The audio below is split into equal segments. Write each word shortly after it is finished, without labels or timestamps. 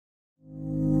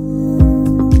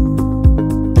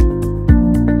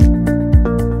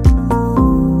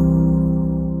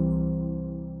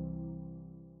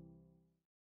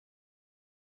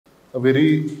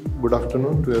very good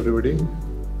afternoon to everybody.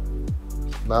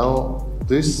 Now,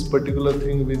 this particular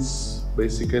thing is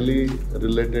basically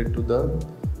related to the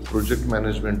project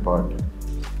management part,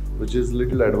 which is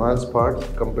little advanced part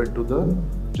compared to the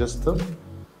just the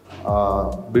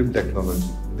BIM technology.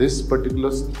 This particular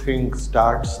thing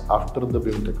starts after the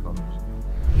BIM technology.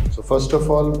 So first of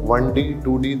all, 1D,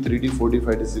 2D, 3D, 4D,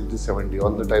 5D, 6D, 7D,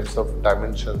 all the types of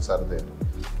dimensions are there.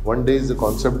 1D is the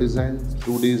concept design,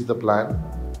 2D is the plan,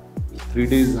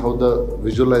 3D is how the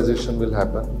visualization will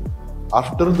happen.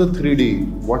 After the 3D,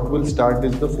 what will start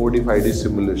is the 4D, 5D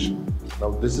simulation. Now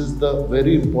this is the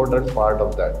very important part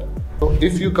of that. So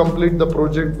if you complete the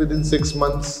project within 6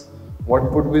 months,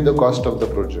 what would be the cost of the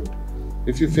project?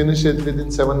 If you finish it within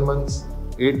 7 months,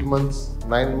 8 months,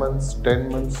 9 months,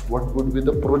 10 months, what would be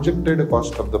the projected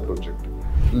cost of the project?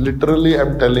 Literally,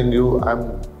 I'm telling you,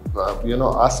 I'm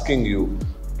asking you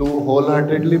to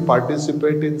wholeheartedly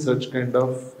participate in such kind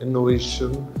of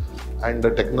innovation and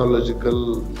a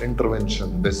technological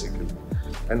intervention basically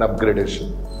and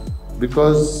upgradation,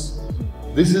 because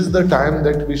this is the time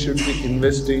that we should be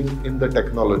investing in the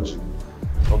technology.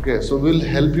 Okay, so we'll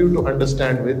help you to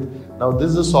understand with, now this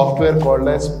is a software called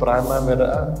as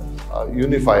Primavera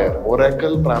Unifier,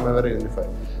 Oracle Primavera Unifier.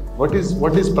 What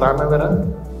is Primavera?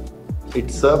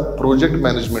 It's a project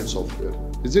management software.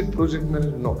 Is it project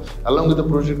management? No. Along with the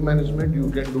project management, you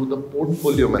can do the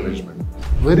portfolio management.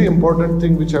 Very important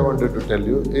thing which I wanted to tell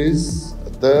you is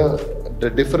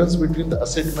the difference between the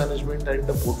asset management and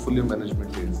the portfolio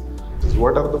management is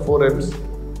what are the 4 M's?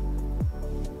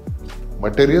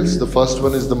 Materials. The first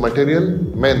one is the material.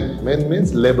 Men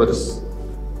means labors.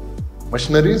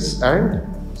 Machineries and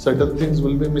certain things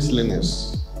will be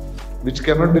miscellaneous, which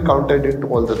cannot be counted into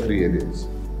all the 3 areas.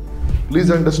 Please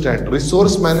understand,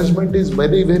 resource management is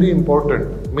very, very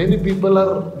important. Many people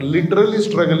are literally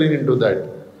struggling into that.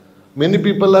 Many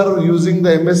people are using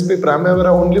the MSP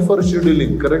Primavera only for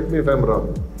scheduling. Correct me if I'm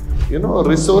wrong.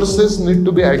 Resources need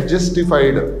to be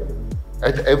adjustified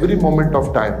at every moment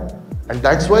of time. And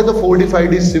that's why the 4D,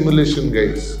 5D simulation,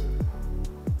 guys.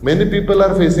 Many people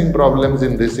are facing problems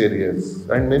in these areas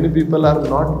and many people are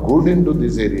not good into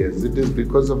these areas. It is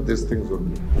because of these things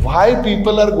only. Why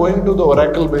people are going to the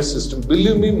Oracle based system?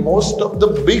 Believe me, most of the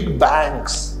big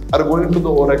banks are going to the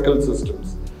Oracle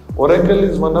systems. Oracle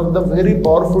is one of the very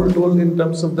powerful tools in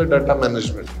terms of the data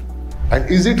management. And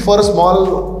is it for a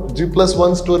small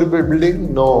G+1 story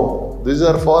building? No. These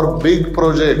are for big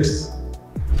projects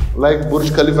like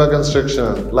Burj Khalifa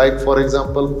construction, like for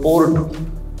example port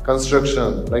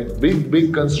construction, like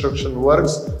big construction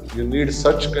works. You need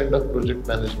such kind of project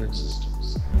management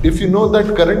systems. If you know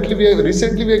that currently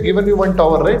recently we have given you 1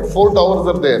 tower, right? 4 towers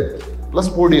are there plus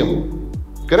podium,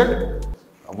 correct?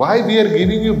 Why we are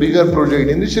giving you bigger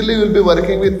project? Initially we will be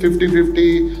working with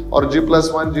 50-50 or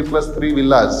G+1, G+3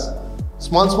 villas,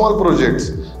 small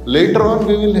projects. Later on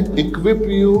we will equip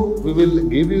you, we will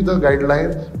give you the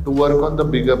guideline to work on the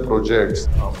bigger projects.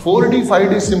 4D,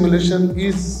 5D simulation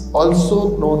is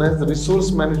also known as resource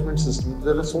management system.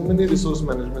 There are so many resource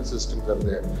management systems are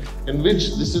there, in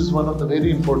which this is one of the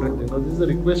very important, this is a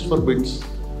request for bids.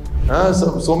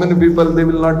 So many people, they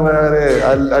will not,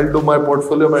 I'll do my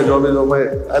portfolio, my job is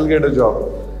over, I'll get a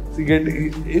job. See,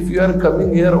 if you are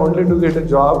coming here only to get a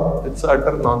job, it's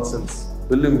utter nonsense,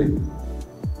 believe me.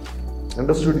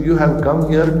 Understood? You have come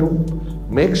here to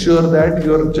make sure that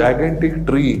your gigantic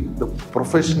tree, the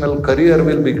professional career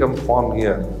will become formed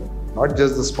here, not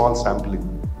just the small sampling.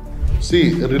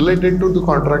 See, related to the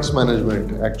contracts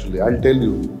management, actually, I'll tell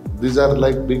you, these are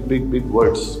like big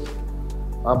words.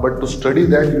 But to study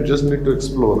that, you just need to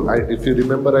explore. If you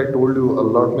remember, I told you a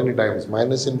lot many times,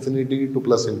 minus infinity to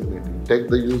plus infinity. Take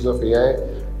the use of AI,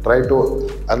 try to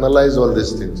analyze all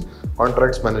these things.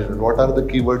 Contracts management, what are the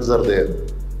keywords are there?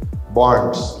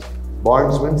 Bonds.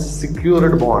 Bonds means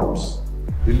secured bonds.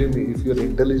 Believe me, if your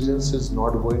intelligence is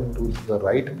not going to the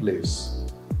right place,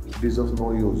 it is of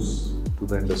no use to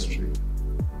the industry.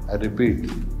 I repeat,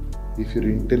 if your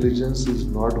intelligence is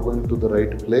not going to the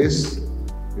right place,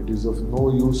 it is of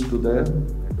no use to the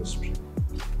industry.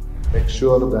 Make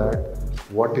sure that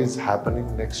what is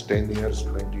happening next 10 years,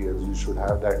 20 years, you should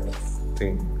have that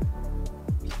thing.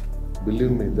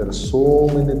 Believe me, there are so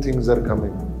many things are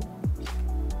coming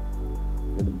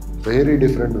in a very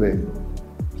different way,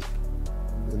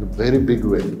 in a very big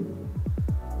way.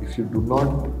 If you do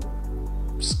not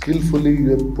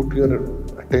skillfully put your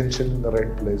attention in the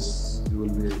right place, you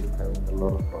will be having a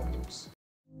lot of problems.